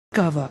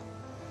discover.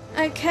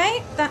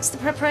 Okay, that's the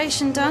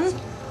preparation done.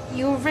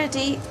 You're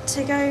ready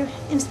to go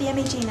into the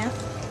MEG now.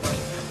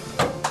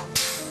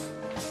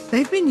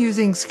 They've been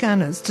using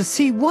scanners to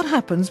see what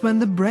happens when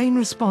the brain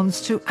responds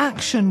to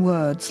action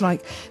words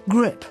like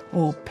grip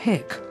or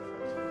pick.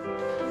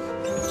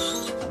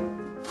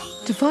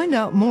 To find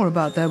out more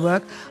about their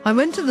work, I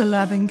went to the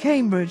lab in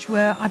Cambridge,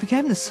 where I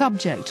became the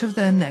subject of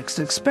their next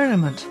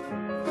experiment.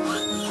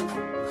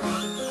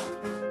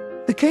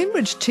 The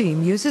Cambridge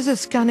team uses a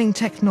scanning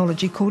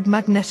technology called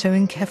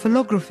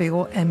magnetoencephalography,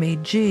 or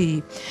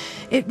MEG.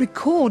 It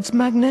records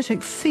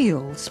magnetic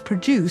fields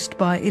produced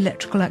by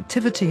electrical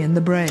activity in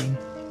the brain.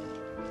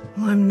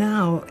 I'm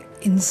now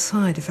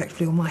inside,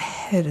 effectively, or my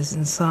head is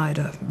inside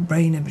a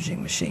brain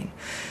imaging machine,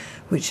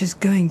 which is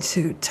going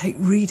to take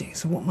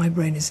readings of what my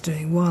brain is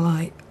doing while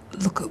I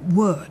look at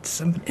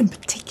words, and in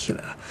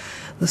particular,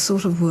 the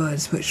sort of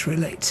words which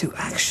relate to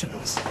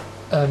actions.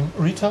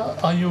 Rita,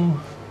 are you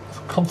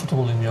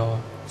comfortable in your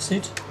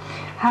seat?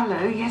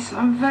 Hello, yes,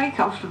 I'm very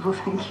comfortable,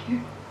 thank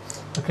you.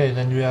 Okay,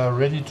 then we are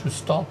ready to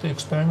start the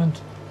experiment.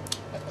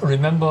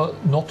 Remember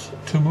not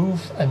to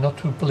move and not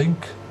to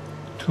blink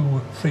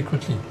too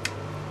frequently.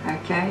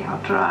 Okay,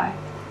 I'll try.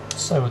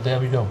 So there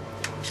we go.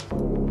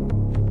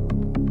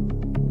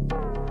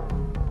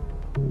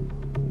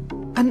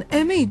 An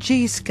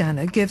MEG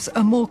scanner gives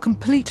a more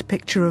complete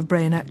picture of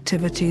brain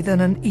activity than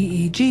an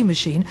EEG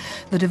machine,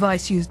 the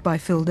device used by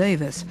Phil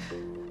Davis.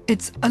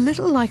 It's a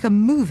little like a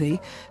movie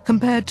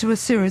compared to a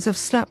series of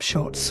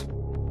snapshots.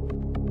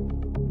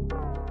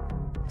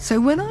 So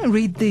when I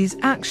read these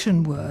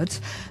action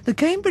words, the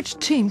Cambridge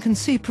team can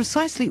see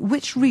precisely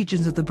which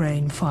regions of the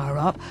brain fire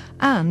up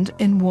and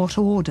in what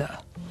order.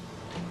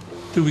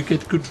 Do we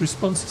get good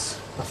responses?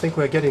 I think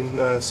we're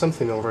getting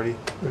something already.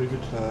 Very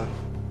good.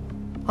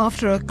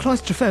 After a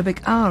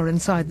claustrophobic hour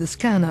inside the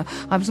scanner,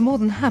 I was more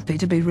than happy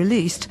to be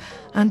released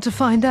and to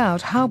find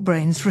out how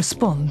brains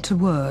respond to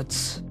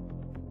words.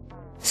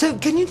 So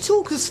can you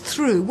talk us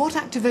through what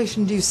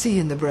activation do you see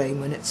in the brain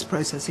when it's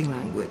processing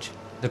language?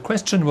 The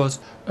question was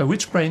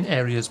which brain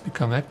areas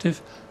become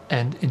active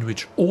and in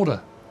which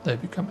order they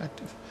become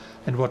active.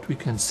 And what we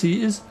can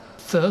see is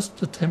first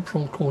the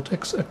temporal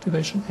cortex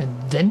activation,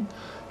 and then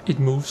it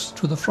moves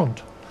to the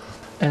front.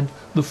 And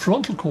the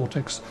frontal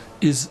cortex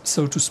is,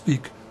 so to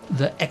speak,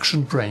 the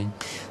action brain.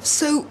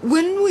 So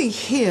when we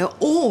hear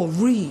or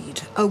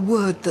read a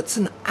word that's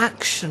an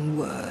action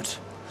word,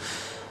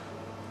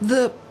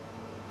 the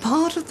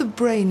part of the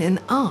brain in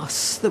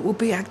us that will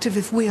be active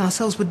if we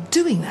ourselves were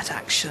doing that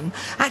action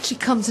actually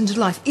comes into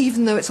life,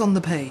 even though it's on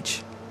the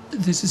page.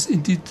 This is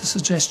indeed the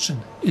suggestion.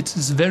 It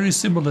is very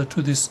similar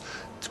to this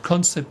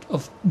concept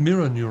of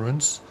mirror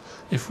neurons.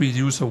 If we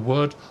use a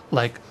word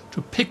like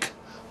to pick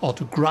or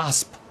to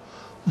grasp,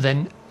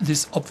 then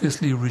this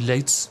obviously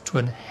relates to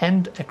a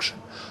hand action.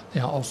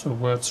 There are also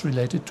words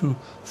related to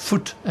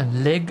foot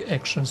and leg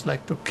actions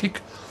like to kick.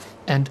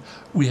 And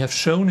we have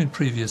shown in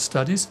previous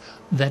studies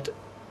that,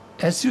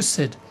 as you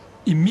said,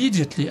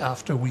 immediately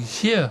after we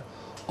hear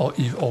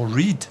or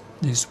read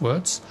these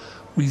words,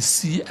 we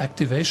see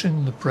activation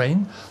in the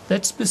brain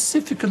that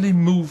specifically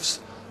moves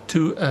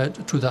to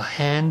the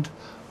hand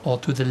or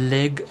to the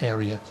leg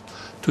area,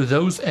 to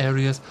those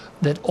areas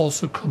that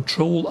also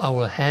control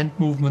our hand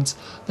movements,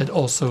 that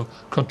also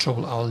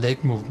control our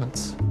leg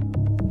movements.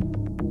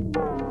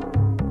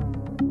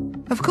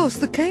 Of course,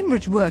 the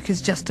Cambridge work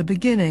is just a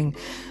beginning.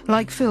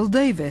 Like Phil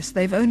Davis,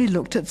 they've only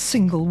looked at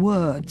single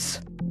words.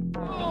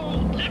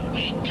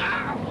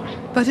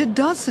 But it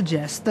does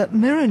suggest that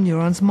mirror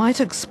neurons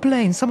might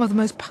explain some of the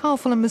most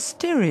powerful and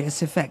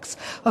mysterious effects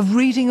of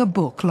reading a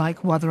book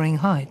like Wuthering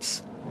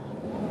Heights.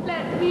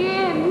 Let me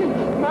in!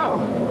 No!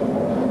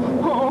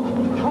 Oh,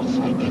 for God's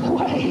sake, get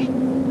away!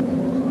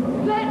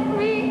 Let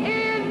me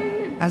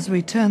in! As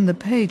we turn the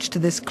page to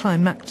this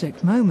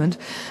climactic moment,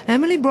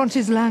 Emily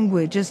Bronte's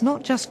language is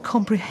not just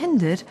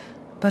comprehended,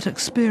 but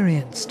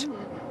experienced.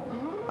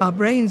 Our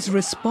brains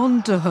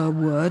respond to her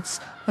words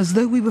as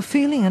though we were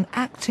feeling and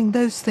acting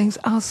those things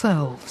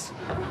ourselves.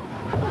 What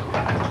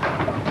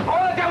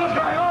the devil's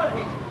going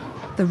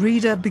on? The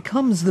reader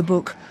becomes the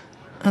book,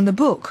 and the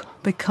book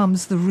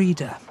becomes the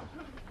reader.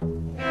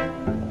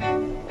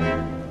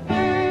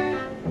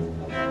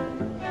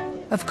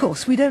 Of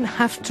course, we don't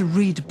have to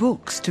read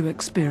books to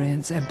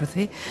experience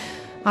empathy.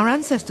 Our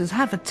ancestors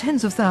had for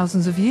tens of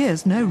thousands of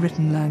years no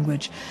written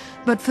language,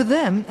 but for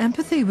them,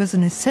 empathy was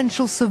an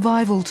essential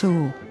survival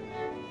tool.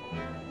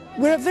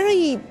 We're a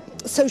very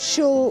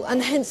social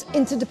and hence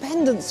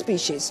interdependent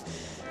species,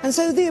 and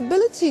so the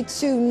ability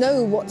to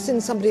know what's in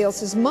somebody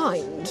else's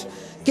mind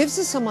gives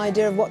us some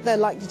idea of what they're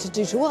likely to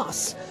do to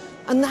us,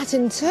 and that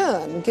in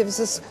turn gives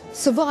us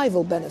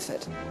survival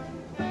benefit.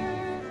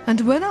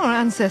 And when our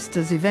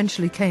ancestors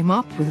eventually came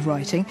up with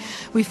writing,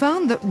 we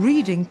found that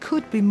reading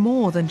could be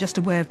more than just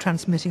a way of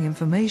transmitting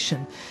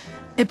information.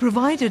 It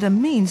provided a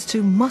means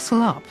to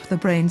muscle up the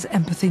brain's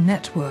empathy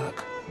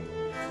network.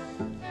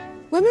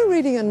 When we're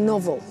reading a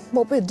novel,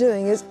 what we're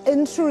doing is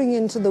entering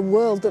into the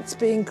world that's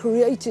being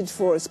created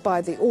for us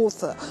by the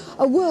author,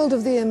 a world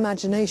of the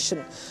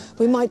imagination.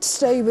 We might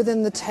stay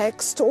within the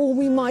text, or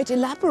we might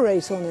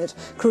elaborate on it,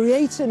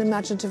 create an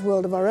imaginative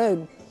world of our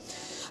own.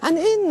 And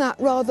in that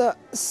rather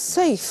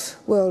safe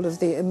world of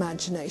the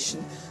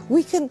imagination,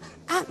 we can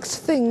act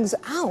things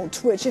out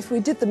which, if we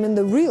did them in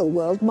the real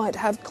world, might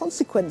have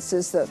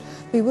consequences that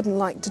we wouldn't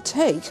like to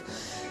take.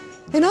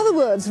 In other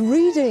words,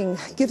 reading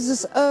gives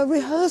us a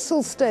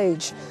rehearsal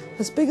stage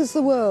as big as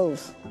the world.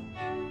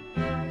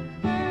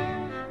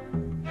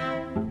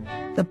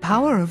 The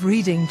power of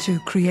reading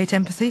to create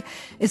empathy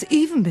is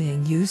even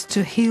being used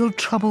to heal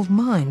troubled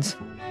minds.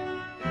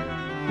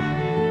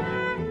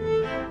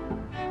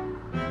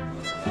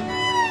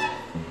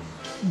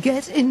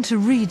 Get Into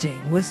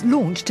Reading was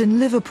launched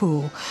in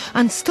Liverpool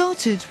and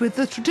started with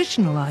the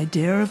traditional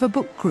idea of a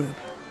book group.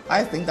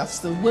 I think that's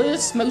the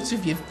worst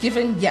motive you've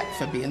given yet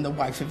for being the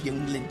wife of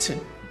young Linton.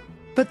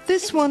 But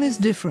this one is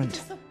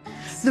different.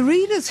 The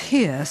readers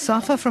here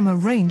suffer from a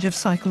range of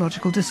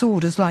psychological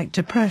disorders like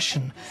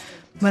depression.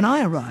 When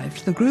I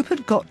arrived, the group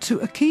had got to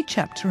a key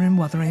chapter in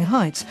Wuthering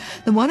Heights,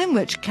 the one in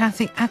which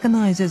Cathy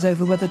agonises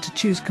over whether to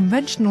choose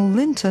conventional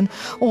Linton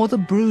or the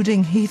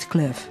brooding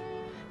Heathcliff.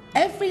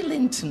 Every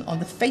Linton on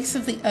the face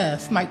of the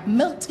earth might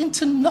melt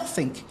into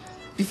nothing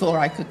before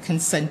I could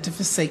consent to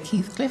forsake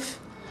Heathcliff.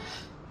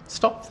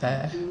 Stop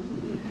there.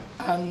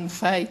 And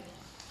Faye,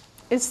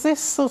 is this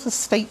sort of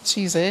state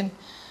she's in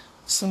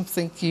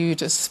something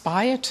you'd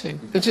aspire to?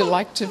 Would you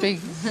like to be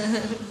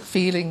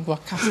feeling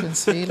what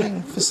Catherine's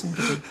feeling for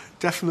somebody?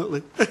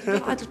 Definitely.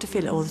 I'd love to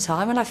feel it all the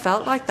time, and I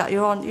felt like that.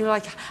 You're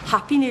like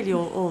happy nearly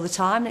all the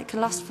time, and it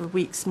can last for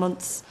weeks,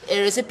 months. It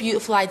is a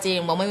beautiful idea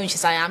in one way when she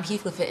says I am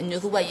Heathcliff. In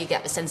another way, you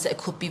get the sense that it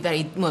could be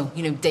very, well,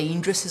 you know,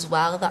 dangerous as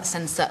well. That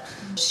sense that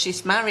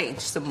she's marrying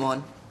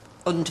someone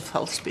under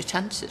false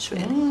pretences,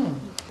 really.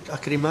 I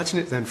can imagine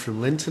it then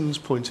from Linton's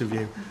point of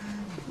view.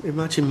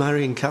 Imagine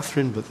marrying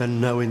Catherine, but then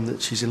knowing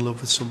that she's in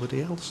love with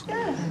somebody else.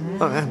 Yeah.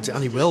 Oh, and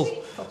he will.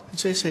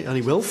 And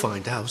he will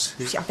find out.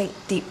 I think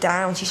deep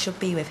down she should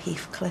be with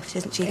Heathcliff,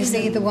 isn't she? Is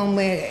he the one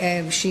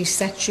where she's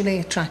sexually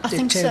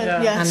attracted to? So,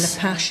 yes. And the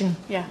passion?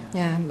 Yeah.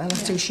 Yeah, well,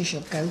 that's who she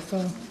should go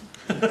for.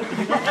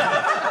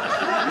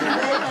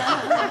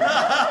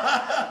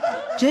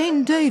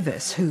 Jane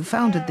Davis, who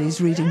founded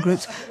these reading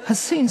groups, has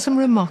seen some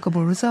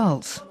remarkable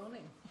results.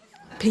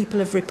 People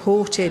have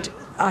reported,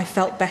 I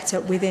felt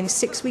better within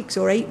 6 weeks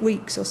or 8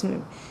 weeks or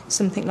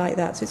something like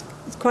that. So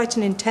it's quite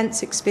an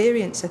intense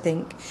experience, I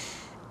think.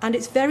 And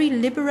it's very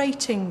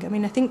liberating. I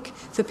mean, I think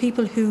for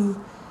people who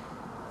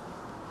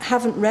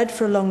haven't read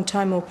for a long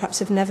time or perhaps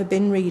have never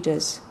been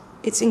readers,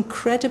 it's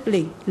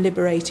incredibly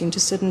liberating to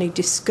suddenly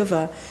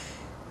discover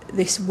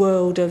this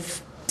world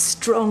of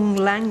strong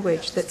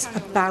language that's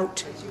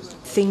about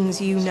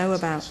things you know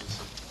about.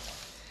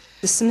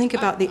 There's something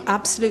about the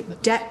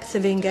absolute depth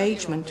of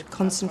engagement,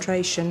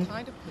 concentration,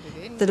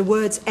 that the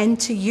words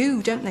enter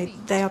you, don't they?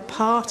 They are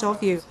part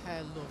of you.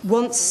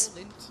 Once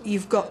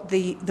you've got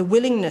the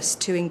willingness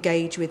to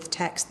engage with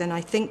text, then I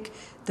think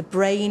the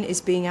brain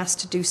is being asked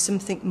to do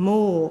something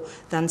more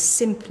than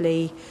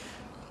simply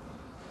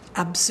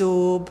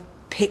absorb,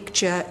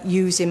 picture,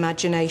 use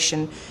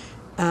imagination.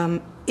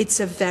 It's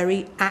a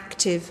very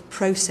active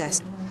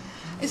process.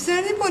 Is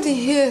there anybody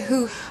here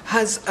who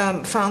has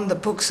found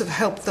that books have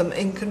helped them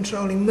in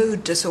controlling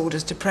mood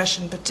disorders,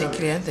 depression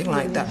particularly, anything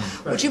like that?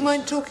 Would you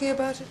mind talking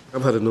about it?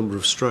 I've had a number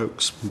of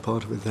strokes, and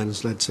part of it then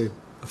has led to,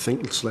 I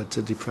think it's led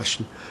to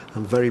depression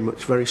and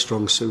very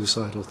strong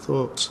suicidal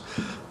thoughts.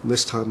 And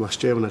this time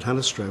last year when I'd had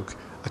a stroke,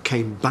 I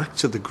came back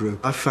to the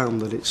group. I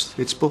found that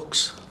it's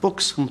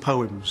books and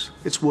poems,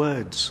 it's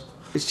words.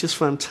 It's just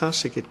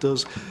fantastic,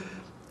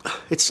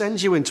 it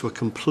sends you into a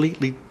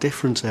completely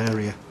different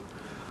area.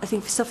 I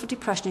think if you suffer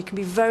depression, it can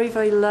be very,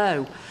 very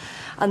low.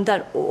 And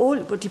then all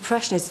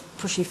depression is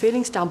pushing your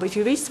feelings down. But if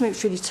you read something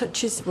which really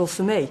touches, well,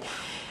 for me,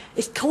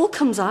 it all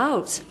comes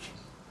out.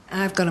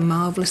 I've got a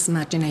marvellous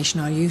imagination,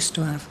 I used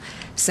to have.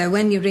 So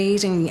when you're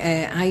reading,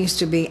 I used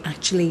to be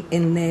actually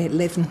in there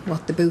living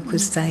what the book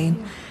was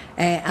saying.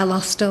 I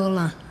lost all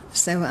that.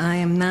 So I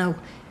am now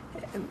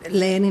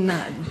learning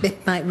that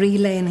bit by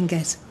relearning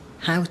it,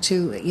 how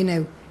to, you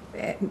know,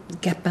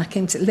 get back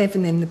into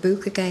living in the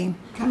book again.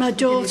 My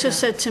daughter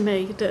said to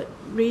me that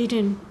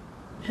reading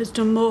has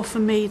done more for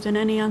me than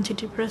any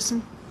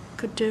antidepressant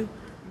could do.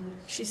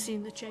 She's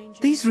seen the change.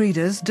 These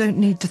readers don't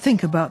need to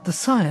think about the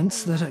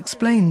science that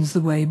explains the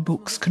way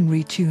books can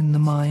retune the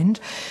mind.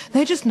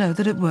 They just know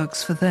that it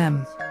works for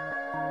them.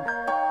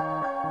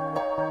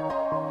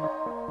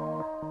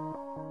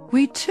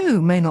 We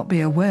too may not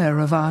be aware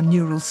of our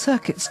neural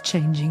circuits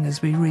changing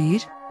as we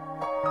read.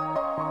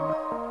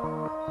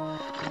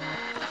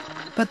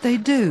 But they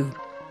do,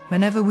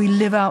 whenever we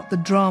live out the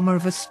drama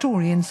of a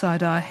story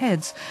inside our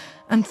heads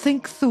and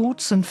think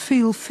thoughts and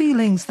feel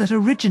feelings that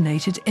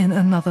originated in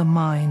another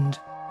mind.